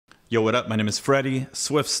Yo, what up? My name is Freddie,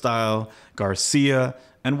 Swiftstyle, Garcia,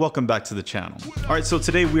 and welcome back to the channel. All right, so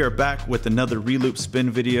today we are back with another Reloop Spin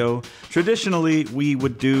video. Traditionally, we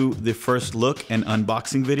would do the first look and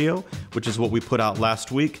unboxing video, which is what we put out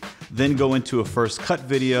last week, then go into a first cut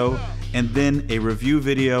video, and then a review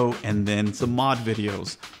video, and then some mod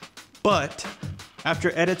videos. But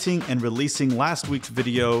after editing and releasing last week's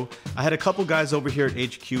video, I had a couple guys over here at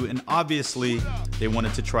HQ, and obviously they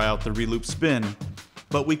wanted to try out the Reloop Spin.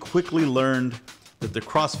 But we quickly learned that the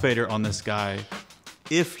crossfader on this guy,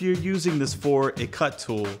 if you're using this for a cut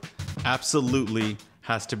tool, absolutely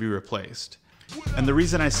has to be replaced. And the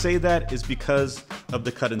reason I say that is because of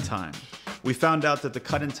the cut in time. We found out that the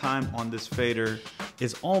cut in time on this fader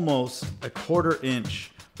is almost a 1/4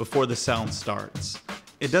 inch before the sound starts.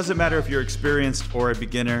 It doesn't matter if you're experienced or a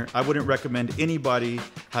beginner, I wouldn't recommend anybody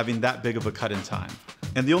having that big of a cut in time.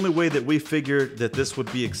 And the only way that we figured that this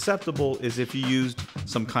would be acceptable is if you used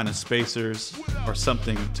some kind of spacers or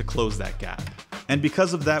something to close that gap. And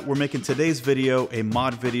because of that, we're making today's video a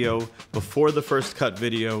mod video before the first cut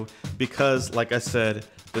video because, like I said,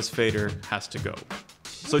 this fader has to go.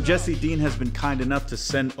 So Jesse Dean has been kind enough to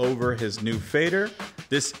send over his new fader.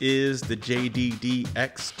 This is the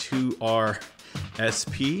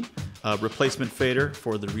JDDX2R-SP replacement fader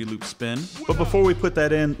for the Reloop Spin. But before we put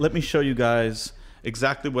that in, let me show you guys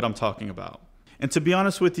exactly what I'm talking about. And to be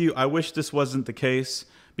honest with you, I wish this wasn't the case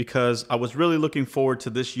because I was really looking forward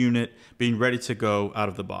to this unit being ready to go out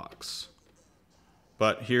of the box.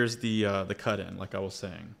 But here's the cut in, like I was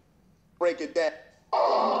saying. Break it down.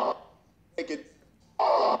 Break it.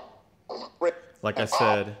 Like I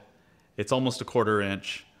said, it's almost a 1/4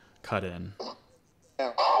 inch cut in.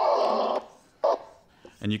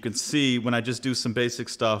 And you can see when I just do some basic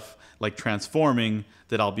stuff like transforming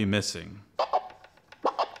that I'll be missing.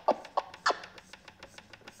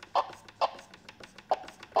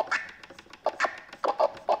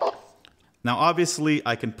 Now, obviously,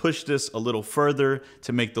 I can push this a little further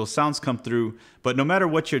to make those sounds come through, but no matter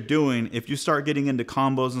what you're doing, if you start getting into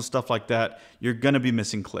combos and stuff like that, you're gonna be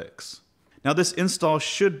missing clicks. Now, this install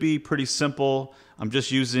should be pretty simple. I'm just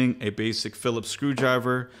using a basic Phillips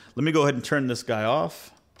screwdriver. Let me go ahead and turn this guy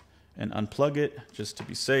off and unplug it just to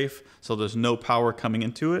be safe so there's no power coming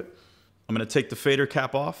into it. I'm gonna take the fader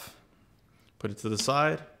cap off, put it to the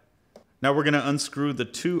side. Now we're gonna unscrew the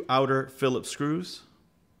 2 outer Phillips screws.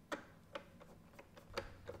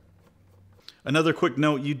 Another quick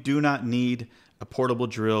note, you do not need a portable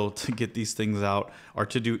drill to get these things out or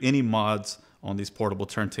to do any mods on these portable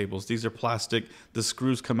turntables. These are plastic. The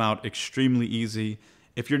screws come out extremely easy.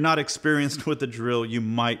 If you're not experienced with the drill, you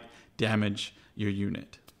might damage your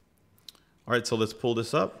unit. All right, so let's pull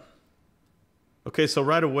this up. Okay, so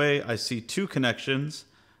right away I see 2 connections.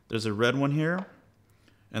 There's a red one here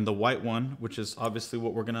and the white one, which is obviously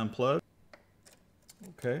what we're gonna unplug.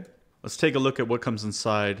 Okay. Let's take a look at what comes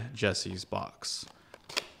inside Jesse's box.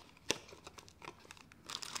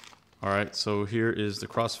 All right, so here is the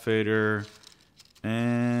crossfader,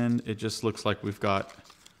 and it just looks like we've got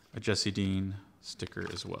a Jesse Dean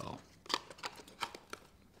sticker as well.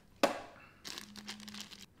 All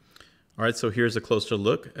right, so here's a closer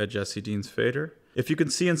look at Jesse Dean's fader. If you can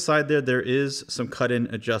see inside there, there is some cut-in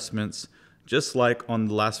adjustments, just like on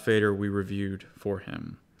the last fader we reviewed for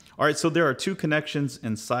him. All right, so there are 2 connections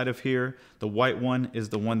inside of here. The white one is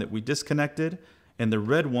the one that we disconnected, and the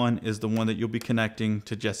red one is the one that you'll be connecting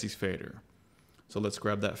to Jesse's fader. So let's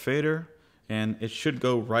grab that fader, and it should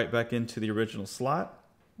go right back into the original slot.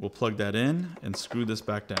 We'll plug that in and screw this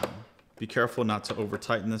back down. Be careful not to over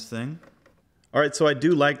tighten this thing. All right, so I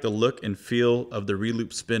do like the look and feel of the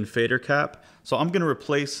Reloop Spin fader cap, so I'm gonna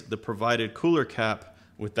replace the provided cooler cap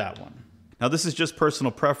with that one. Now this is just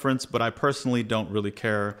personal preference, but I personally don't really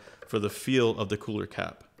care for the feel of the cooler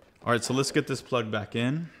cap. All right, so let's get this plugged back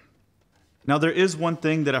in. Now there is one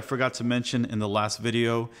thing that I forgot to mention in the last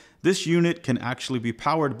video. This unit can actually be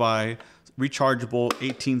powered by rechargeable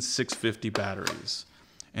 18650 batteries.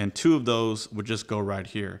 And 2 of those would just go right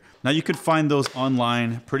here. Now you could find those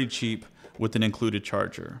online pretty cheap with an included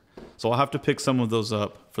charger. So I'll have to pick some of those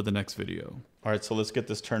up for the next video. All right, so let's get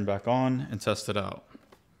this turned back on and test it out.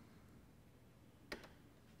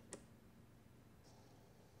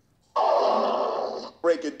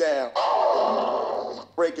 Break it down.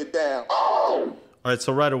 Break it down. All right,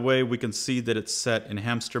 so right away we can see that it's set in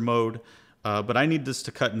hamster mode, but I need this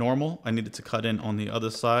to cut normal. I need it to cut in on the other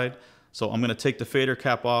side. So I'm gonna take the fader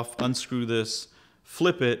cap off, unscrew this,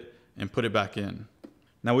 flip it, and put it back in.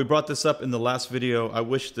 Now we brought this up in the last video. I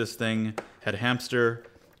wish this thing had hamster,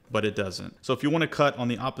 but it doesn't. So if you wanna cut on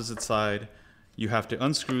the opposite side, you have to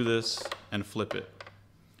unscrew this and flip it.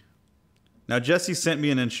 Now Jesse sent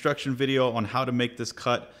me an instruction video on how to make this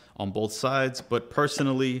cut on both sides, but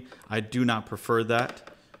personally I do not prefer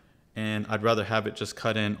that, and I'd rather have it just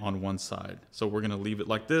cut in on one side. So we're gonna leave it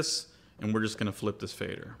like this, and we're just gonna flip this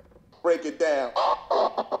fader. Break it down.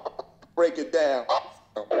 Break it down.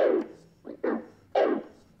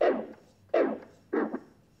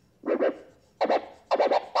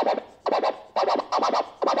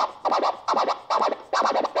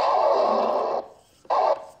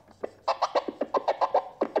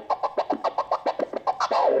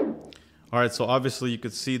 All right, so obviously you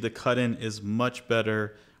could see the cut-in is much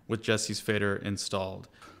better with Jesse's fader installed.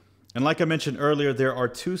 And like I mentioned earlier, there are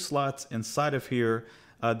 2 slots inside of here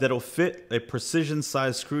that'll fit a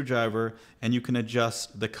precision-sized screwdriver, and you can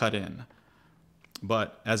adjust the cut-in.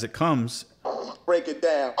 But as it comes, break it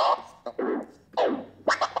down.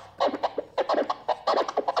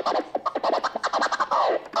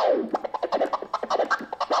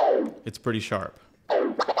 It's pretty sharp.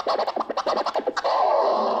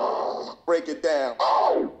 Break it down.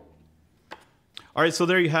 All right, so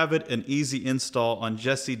there you have it, an easy install on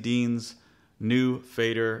Jesse Dean's new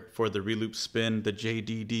fader for the Reloop Spin, the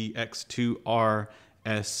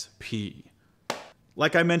JDDX2R-SP.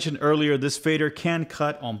 Like I mentioned earlier, this fader can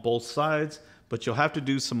cut on both sides, but you'll have to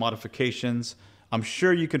do some modifications. I'm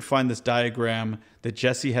sure you can find this diagram that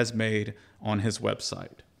Jesse has made on his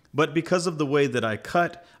website. But because of the way that I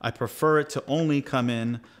cut, I prefer it to only come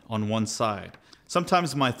in on one side.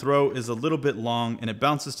 Sometimes my throw is a little bit long and it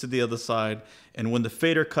bounces to the other side, and when the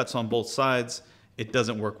fader cuts on both sides, it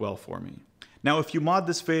doesn't work well for me. Now, if you mod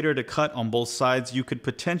this fader to cut on both sides, you could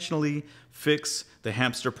potentially fix the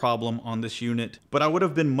hamster problem on this unit, but I would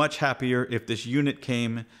have been much happier if this unit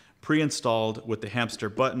came pre-installed with the hamster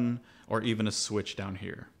button or even a switch down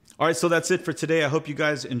here. All right, so that's it for today. I hope you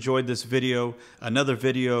guys enjoyed this video, another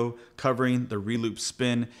video covering the Reloop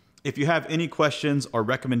Spin. If you have any questions or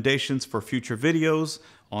recommendations for future videos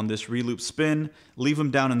on this Reloop Spin, leave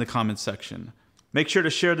them down in the comments section. Make sure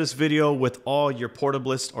to share this video with all your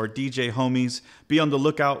portablist or DJ homies. Be on the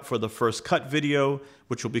lookout for the first cut video,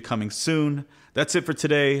 which will be coming soon. That's it for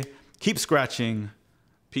today. Keep scratching.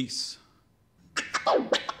 Peace.